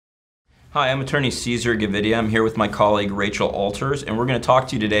Hi, I'm attorney Cesar Gavidia. I'm here with my colleague Rachel Alters, and we're going to talk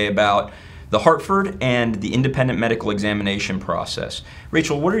to you today about the Hartford and the independent medical examination process.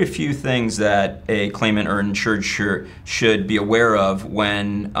 Rachel, what are a few things that a claimant or insured should be aware of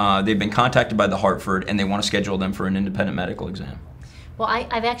when they've been contacted by the Hartford and they want to schedule them for an independent medical exam? Well,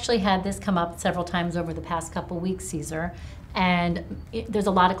 I've actually had this come up several times over the past couple weeks, Cesar, and there's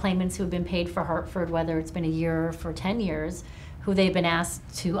a lot of claimants who have been paid for Hartford, whether it's been a year or for 10 years, who they've been asked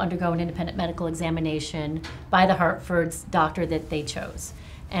to undergo an independent medical examination by the Hartford's doctor that they chose.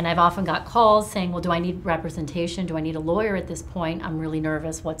 And I've often got calls saying, well, do I need representation? Do I need a lawyer at this point? I'm really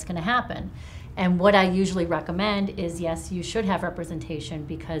nervous. What's going to happen? And what I usually recommend is, yes, you should have representation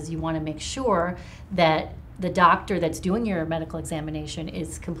because you want to make sure that the doctor that's doing your medical examination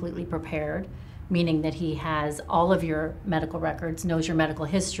is completely prepared, meaning that he has all of your medical records, knows your medical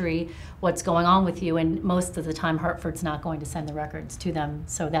history, what's going on with you, and most of the time Hartford's not going to send the records to them,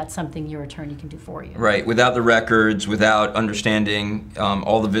 so that's something your attorney can do for you. Right, without the records, without understanding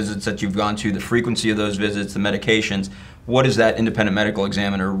all the visits that you've gone to, the frequency of those visits, the medications, what is that independent medical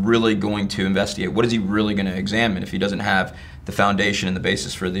examiner really going to investigate? What is he really going to examine if he doesn't have the foundation and the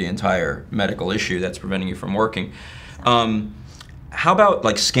basis for the entire medical issue that's preventing you from working? How about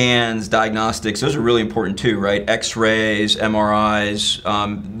like scans, diagnostics? Those are really important too, right? X-rays,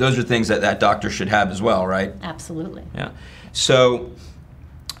 MRIs, those are things that doctor should have as well, right? Absolutely. Yeah. So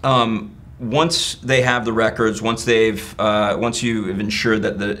once they have the records, once you have ensured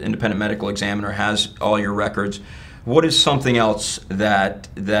that the independent medical examiner has all your records, what is something else that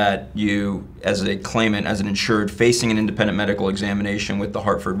you, as a claimant, as an insured, facing an independent medical examination with the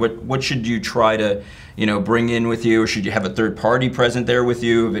Hartford, what should you try to, bring in with you, or should you have a third party present there with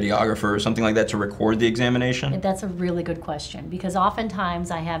you, a videographer or something like that to record the examination? That's a really good question, because oftentimes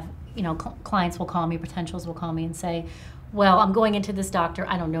I have, clients will call me, potentials will call me and say, well, I'm going into this doctor,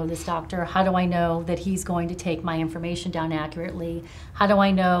 I don't know this doctor, how do I know that he's going to take my information down accurately? How do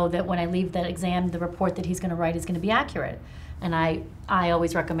I know that when I leave that exam, the report that he's going to write is going to be accurate? And I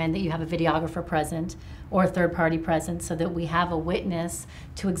always recommend that you have a videographer present or a third party present so that we have a witness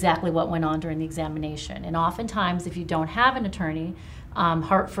to exactly what went on during the examination. And oftentimes, if you don't have an attorney,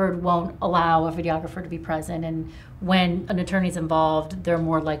 Hartford won't allow a videographer to be present, and when an attorney's involved, they're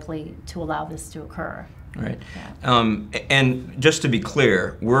more likely to allow this to occur. Right. Yeah. And just to be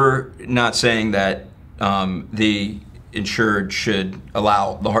clear, we're not saying that the insured should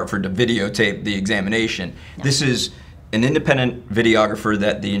allow the Hartford to videotape the examination. No. This is an independent videographer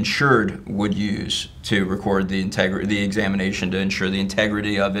that the insured would use to record the examination, to ensure the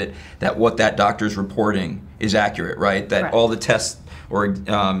integrity of it, that what that doctor's reporting is accurate, right? That Correct. all the tests or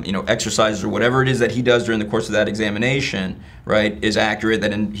exercises or whatever it is that he does during the course of that examination, right, is accurate,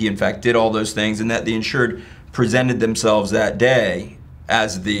 that he in fact did all those things, and that the insured presented themselves that day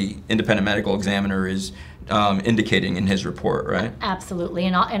as the independent medical examiner is indicating in his report, right? Absolutely,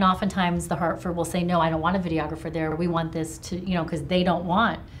 and oftentimes the Hartford will say, no, I don't want a videographer there. We want this to, because they don't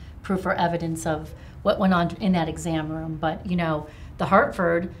want proof or evidence of what went on in that exam room. But, the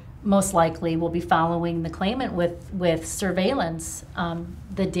Hartford most likely will be following the claimant with surveillance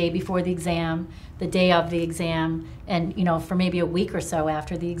the day before the exam, the day of the exam, and, for maybe a week or so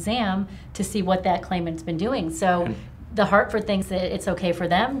after the exam to see what that claimant's been doing. So the Hartford thinks that it's okay for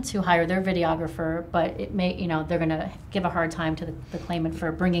them to hire their videographer, but it may, they're going to give a hard time to the claimant for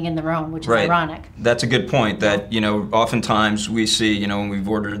bringing in their own, which is right. ironic. That's a good point. That oftentimes we see, when we've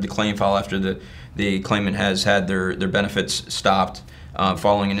ordered the claim file after the claimant has had their benefits stopped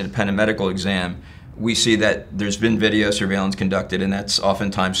following an independent medical exam, we see that there's been video surveillance conducted, and that's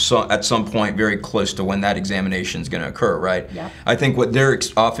oftentimes at some point very close to when that examination is going to occur, right? Yeah. I think what they're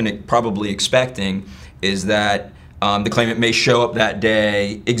often probably expecting is that the claimant may show up that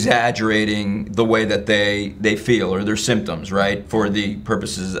day exaggerating the way that they feel or their symptoms, right, for the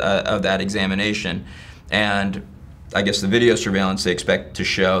purposes of that examination. And I guess the video surveillance, they expect to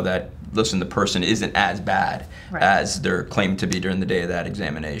show that, listen, the person isn't as bad right. as they're claimed to be during the day of that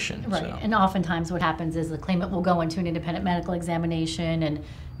examination. Right, So. and oftentimes what happens is the claimant will go into an independent medical examination and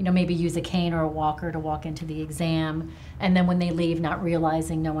maybe use a cane or a walker to walk into the exam, and then when they leave, not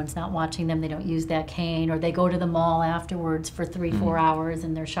realizing no one's not watching them, they don't use that cane, or they go to the mall afterwards for 3-4 hours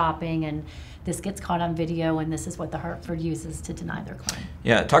and they're shopping, and this gets caught on video, and this is what the Hartford uses to deny their claim.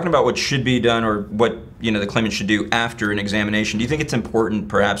 Yeah, talking about what should be done or what the claimant should do after an examination, do you think it's important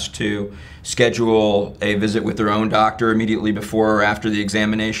perhaps to schedule a visit with their own doctor immediately before or after the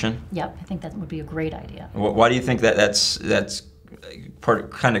examination? Yep, I think that would be a great idea. Why do you think that's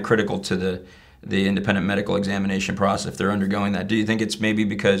kind of critical to the independent medical examination process if they're undergoing that? Do you think it's maybe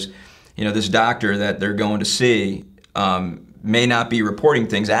because this doctor that they're going to see may not be reporting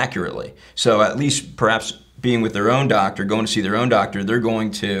things accurately. So at least perhaps being with their own doctor, going to see their own doctor, they're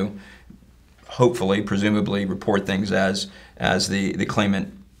going to hopefully, presumably, report things as the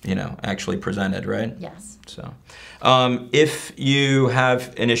claimant, actually presented, right? Yes. So, if you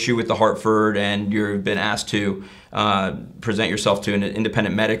have an issue with the Hartford and you've been asked to present yourself to an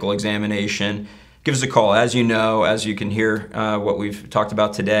independent medical examination, give us a call. As you know, as you can hear what we've talked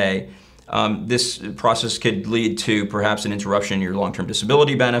about today, this process could lead to perhaps an interruption in your long-term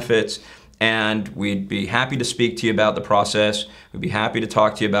disability benefits, and we'd be happy to speak to you about the process. We'd be happy to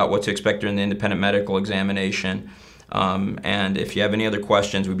talk to you about what to expect during the independent medical examination. And if you have any other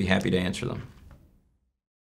questions, we'd be happy to answer them.